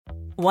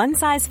One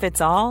size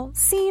fits all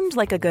seemed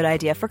like a good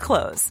idea for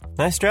clothes.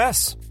 Nice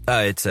dress.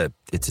 It's a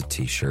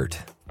t-shirt.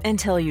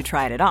 Until you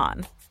tried it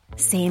on.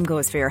 Same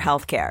goes for your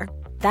healthcare.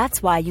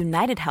 That's why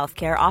United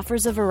Healthcare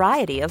offers a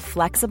variety of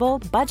flexible,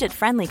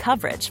 budget-friendly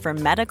coverage for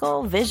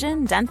medical,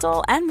 vision,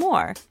 dental, and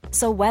more.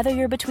 So whether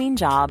you're between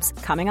jobs,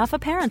 coming off a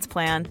parent's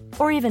plan,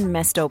 or even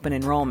missed open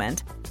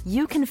enrollment,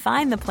 you can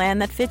find the plan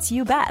that fits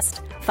you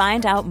best.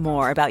 Find out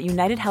more about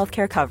United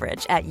Healthcare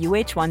coverage at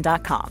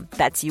uh1.com.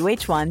 That's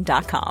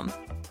uh1.com.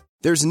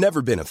 There's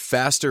never been a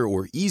faster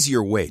or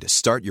easier way to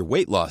start your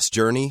weight loss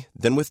journey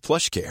than with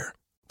PlushCare.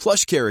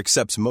 PlushCare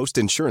accepts most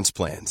insurance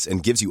plans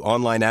and gives you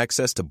online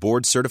access to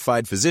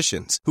board-certified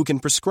physicians who can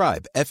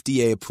prescribe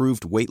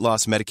FDA-approved weight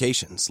loss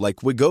medications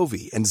like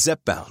Wegovy and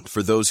Zepbound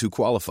for those who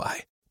qualify.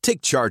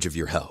 Take charge of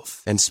your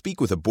health and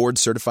speak with a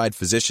board-certified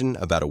physician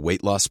about a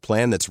weight loss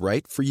plan that's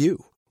right for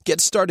you.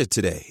 Get started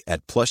today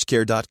at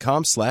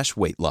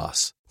plushcare.com/weight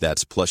loss.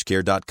 That's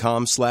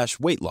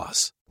plushcare.com/weight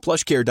loss.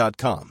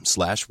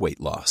 plushcare.com/weight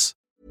loss.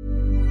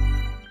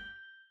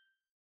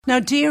 Now,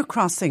 deer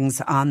crossings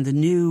on the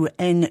new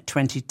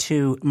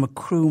N22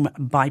 Macroom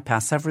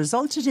bypass have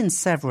resulted in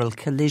several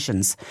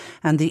collisions,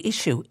 and the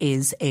issue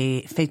is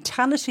a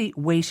fatality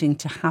waiting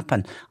to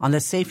happen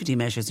unless safety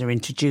measures are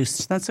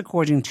introduced. That's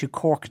according to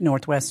Cork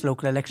North West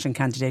local election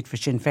candidate for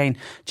Sinn Féin,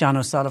 John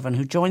O'Sullivan,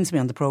 who joins me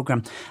on the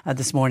programme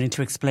this morning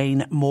to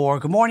explain more.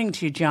 Good morning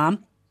to you,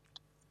 John.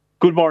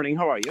 Good morning,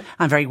 how are you?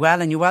 I'm very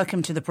well, and you're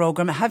welcome to the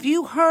programme. Have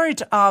you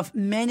heard of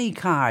many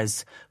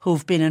cars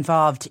who've been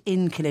involved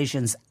in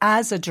collisions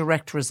as a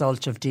direct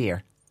result of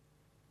deer?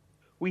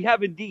 We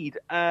have indeed.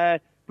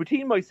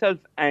 Between myself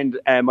and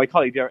my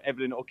colleague there,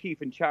 Evelyn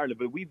O'Keefe in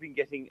Charleville, we've been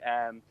getting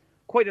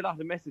quite a lot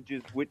of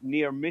messages with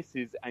near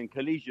misses and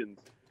collisions.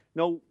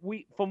 Now,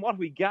 from what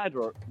we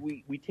gather,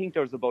 we think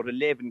there's about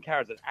 11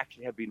 cars that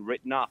actually have been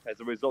written off as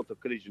a result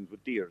of collisions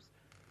with deers.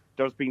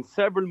 There's been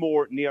several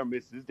more near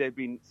misses. There have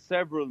been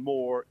several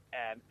more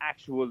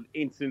actual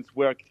incidents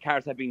where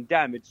cars have been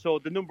damaged. So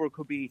the number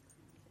could be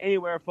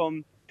anywhere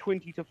from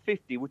 20 to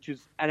 50, which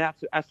is an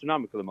absolute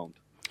astronomical amount.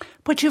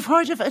 But you've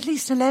heard of at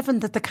least 11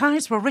 that the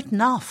cars were written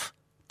off,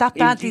 that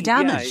badly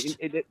damaged.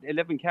 Yeah,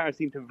 11 cars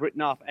seem to have written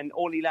off. And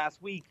only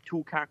last week,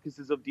 2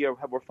 carcasses of deer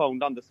were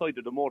found on the side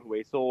of the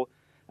motorway. So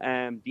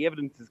the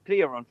evidence is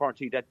clear,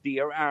 unfortunately, that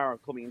deer are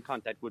coming in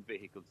contact with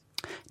vehicles.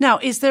 Now,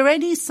 is there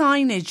any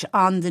signage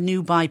on the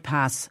new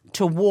bypass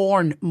to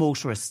warn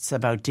motorists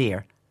about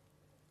deer?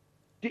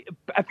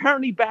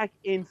 Apparently back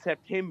in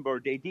September,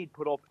 they did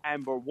put up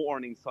amber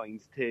warning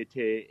signs to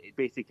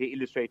basically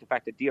illustrate the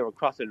fact that deer are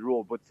crossing the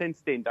road. But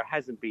since then, there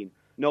hasn't been.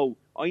 No,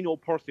 I know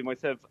personally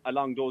myself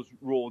along those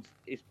roads,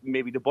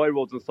 maybe the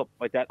byroads and stuff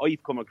like that,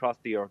 I've come across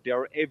deer.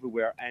 They're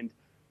everywhere. And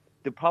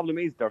the problem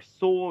is they're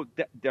so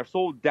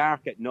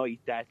dark at night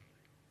that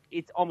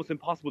it's almost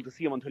impossible to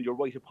see them until you're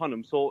right upon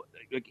them. So,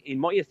 in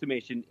my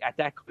estimation, at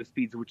that kind of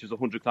speeds, which is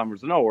 100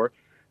 kilometres an hour,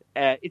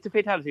 it's a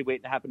fatality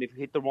waiting to happen if you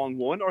hit the wrong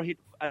one or hit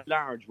a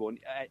large one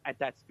at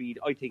that speed.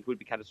 I think would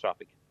be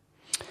catastrophic.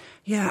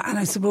 Yeah, and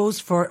I suppose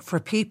for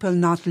people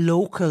not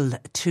local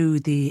to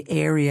the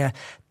area,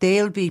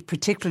 they'll be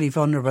particularly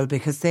vulnerable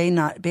because they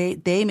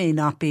may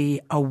not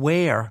be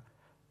aware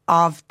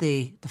of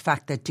the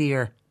fact that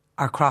deer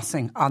are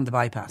crossing on the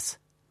bypass.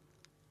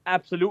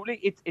 Absolutely,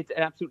 it's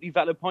an absolutely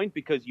valid point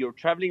because you're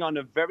travelling on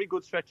a very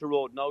good stretch of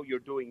road now.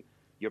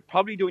 You're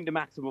probably doing the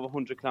maximum of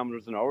 100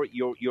 kilometres an hour.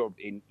 You're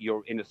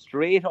in a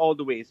straight all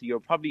the way, so your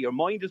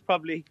mind is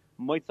probably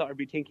might start to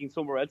be thinking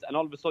somewhere else, and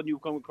all of a sudden you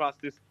come across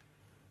this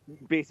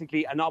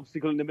basically an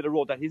obstacle in the middle of the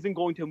road that isn't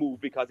going to move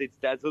because it's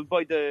dazzled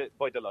by the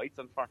lights.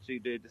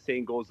 Unfortunately, the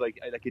saying goes like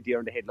a deer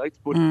in the headlights.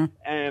 But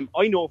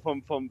I know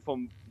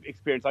from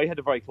experience, I had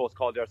a very close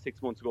call there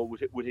 6 months ago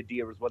with a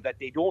deer as well, that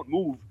they don't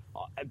move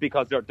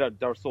because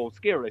they're so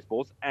scared, I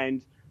suppose.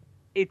 And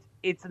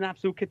it's an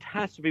absolute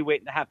catastrophe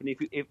waiting to happen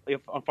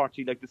if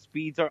unfortunately like the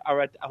speeds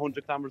are at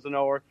 100 kilometers an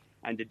hour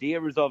and the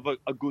deer is of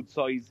a good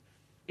size.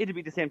 It'd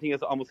be the same thing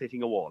as almost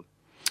hitting a wall.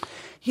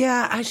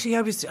 Yeah, actually,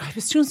 I was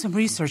doing some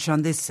research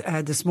on this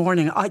this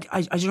morning. I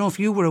don't know if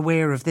you were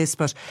aware of this,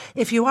 but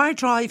if you are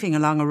driving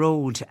along a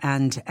road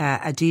and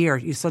a deer,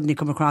 you suddenly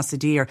come across a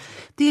deer,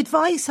 the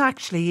advice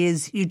actually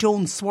is you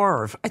don't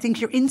swerve. I think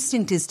your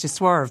instinct is to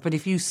swerve, but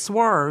if you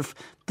swerve,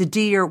 the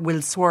deer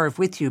will swerve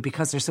with you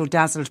because they're so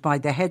dazzled by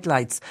the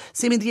headlights.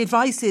 So, I mean, the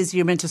advice is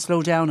you're meant to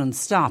slow down and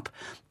stop.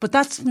 But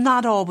that's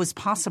not always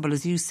possible,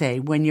 as you say,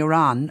 when you're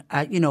on,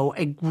 a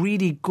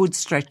really good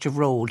stretch of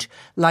road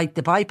like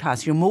the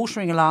bypass. You're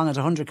motoring along at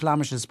 100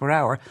 kilometres per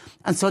hour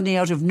and suddenly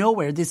out of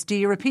nowhere this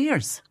deer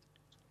appears.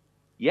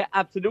 Yeah,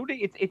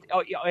 absolutely.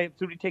 I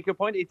absolutely take your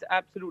point. It's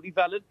absolutely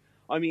valid.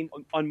 I mean,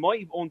 on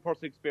my own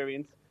personal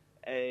experience,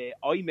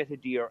 I met a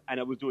deer and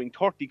I was doing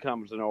 30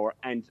 kilometres an hour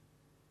and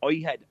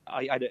I had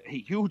a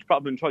huge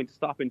problem trying to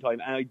stop in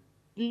time, and I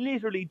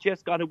literally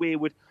just got away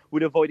with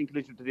avoiding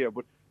collision to the deer.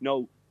 But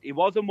no, it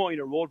was a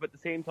minor road, but at the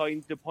same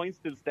time, the point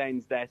still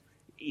stands that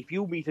if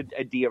you meet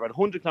a deer at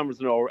 100 kilometres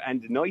an hour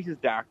and the night is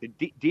dark,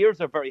 the deers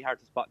are very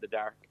hard to spot in the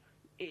dark.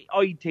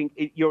 I think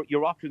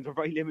your options are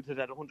very limited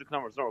at 100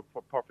 kilometres an hour,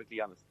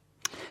 perfectly honest.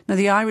 Now,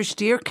 the Irish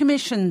Deer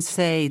Commission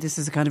say, this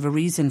is a kind of a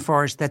reason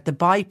for it, that the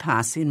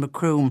bypass in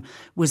Macroom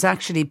was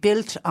actually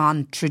built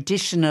on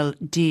traditional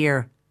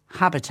deer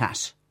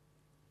habitat.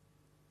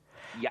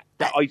 Yeah,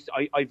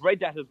 I've read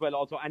that as well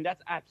also, and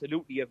that's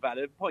absolutely a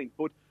valid point.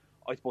 But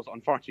I suppose,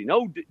 unfortunately,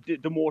 now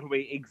the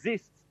motorway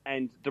exists,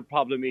 and the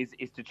problem is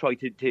to try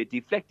to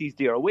deflect these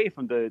deer away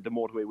from the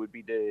motorway would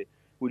be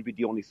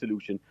the only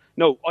solution.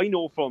 Now, I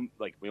know from,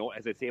 like,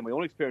 as I say, my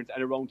own experience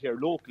and around here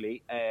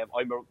locally,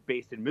 I'm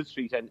based in Mill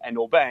Street and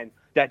Oban,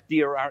 that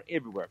deer are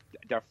everywhere.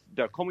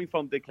 They're coming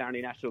from the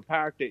Clarny National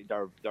Park.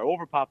 They're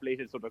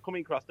overpopulated, so they're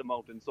coming across the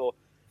mountain. So,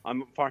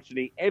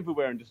 unfortunately,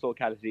 everywhere in this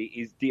locality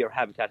is deer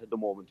habitat at the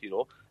moment,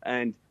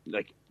 And,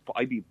 like,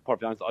 I'd be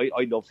perfectly honest,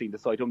 I love seeing the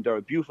sight of them. They're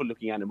a beautiful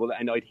looking animal,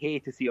 and I'd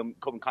hate to see them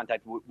come in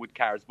contact with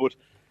cars. But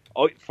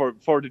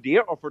for the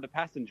deer or for the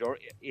passenger,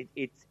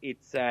 it's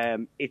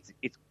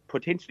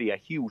potentially a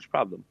huge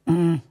problem.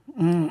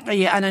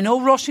 Yeah, and I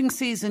know rushing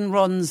season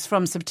runs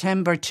from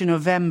September to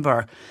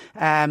November.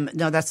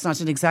 Now, that's not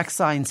an exact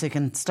science. It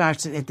can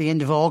start at the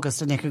end of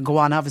August and it can go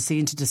on obviously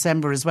into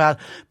December as well.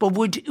 But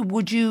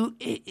would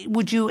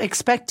you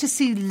expect to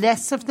see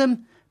less of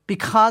them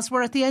because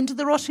we're at the end of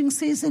the rushing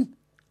season?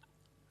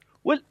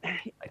 Well,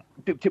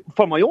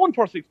 from my own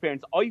personal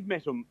experience, I've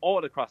met them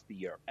all across the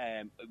year.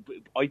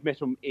 I've met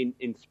them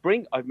in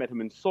spring, I've met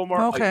them in summer,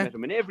 Okay. I've met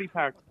them in every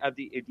part of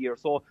the year.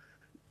 So,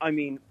 I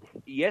mean,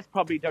 yes,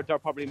 probably they're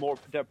probably more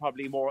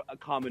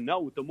common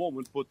now at the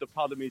moment. But the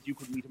problem is you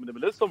could meet them in the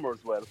middle of summer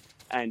as well,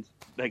 and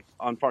like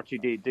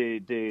unfortunately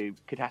the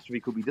catastrophe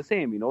could be the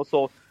same.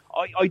 So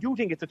I do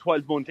think it's a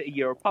 12-month a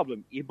year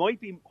problem. It might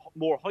be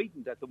more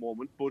heightened at the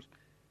moment, but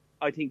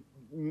I think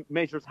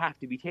measures have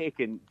to be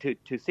taken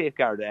to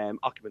safeguard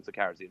occupants of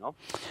cars,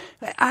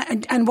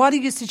 And what are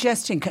you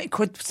suggesting?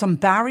 Could some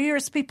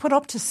barriers be put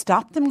up to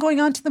stop them going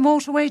onto the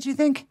motorway, do you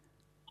think?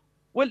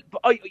 Well,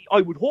 I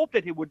would hope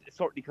that they would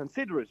certainly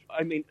consider it.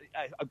 I mean,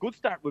 a good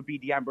start would be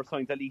the amber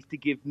signs, at least to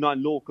give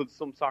non-locals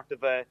some sort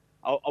of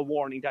a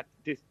warning that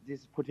this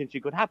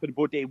potentially could happen.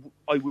 But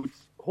I would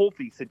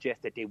hopefully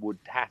suggest that they would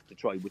have to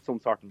try with some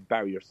sort of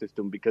barrier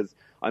system, because,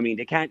 I mean,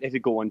 they can't let it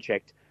go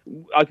unchecked.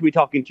 I could be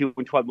talking to you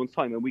in 12 months'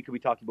 time and we could be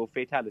talking about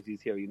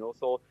fatalities here,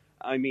 So,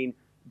 I mean,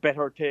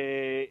 better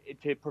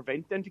to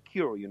prevent than to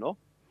cure,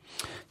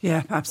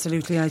 Yeah,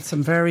 absolutely. I had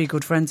some very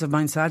good friends of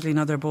mine. Sadly,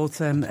 now they're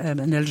both an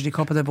elderly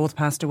couple. They both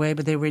passed away,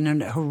 but they were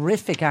in a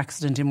horrific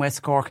accident in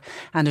West Cork,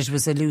 and it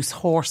was a loose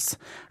horse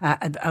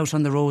out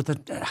on the road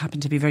that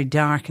happened to be very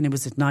dark, and it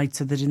was at night,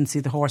 so they didn't see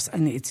the horse.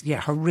 And it's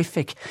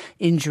horrific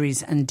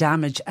injuries and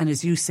damage. And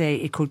as you say,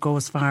 it could go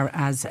as far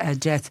as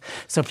death.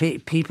 So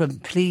people,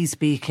 please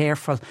be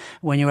careful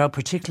when you're out,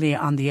 particularly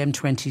on the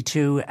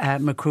M22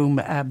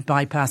 Macroom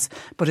bypass.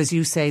 But as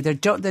you say, there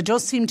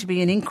does seem to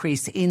be an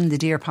increase in the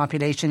deer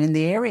population in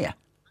the area.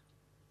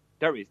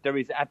 There is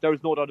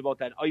no doubt about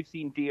that. I've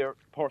seen deer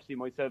personally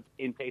myself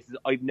in places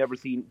I've never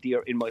seen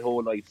deer in my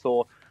whole life.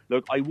 So,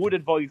 look, I would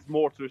advise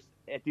motorists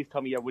at this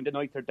time of year, when the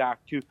nights are dark,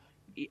 to,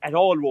 at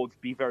all roads,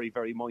 be very,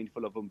 very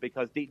mindful of them,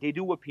 because they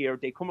do appear,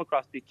 they come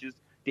across ditches,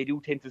 they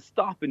do tend to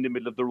stop in the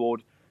middle of the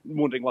road,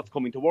 wondering what's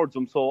coming towards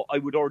them. So I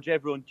would urge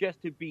everyone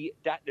just to be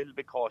that little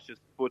bit cautious.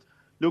 But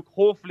look,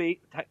 hopefully,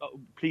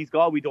 please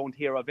God, we don't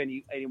hear of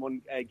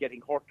anyone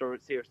getting hurt or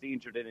seriously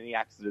injured in any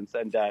accidents.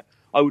 And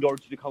I would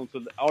urge the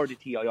council or the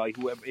TII,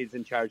 whoever is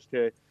in charge,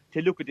 to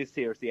look at this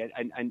seriously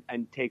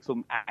and take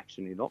some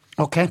action,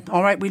 Okay,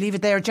 all right, we leave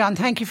it there. John,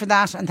 thank you for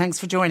that, and thanks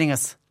for joining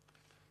us.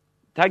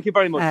 Thank you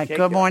very much.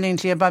 Good morning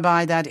to you.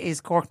 Bye-bye. That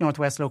is Cork North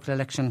West local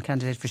election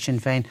candidate for Sinn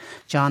Féin,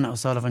 John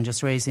O'Sullivan,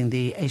 just raising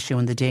the issue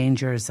and the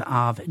dangers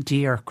of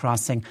deer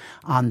crossing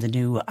on the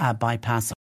new bypass.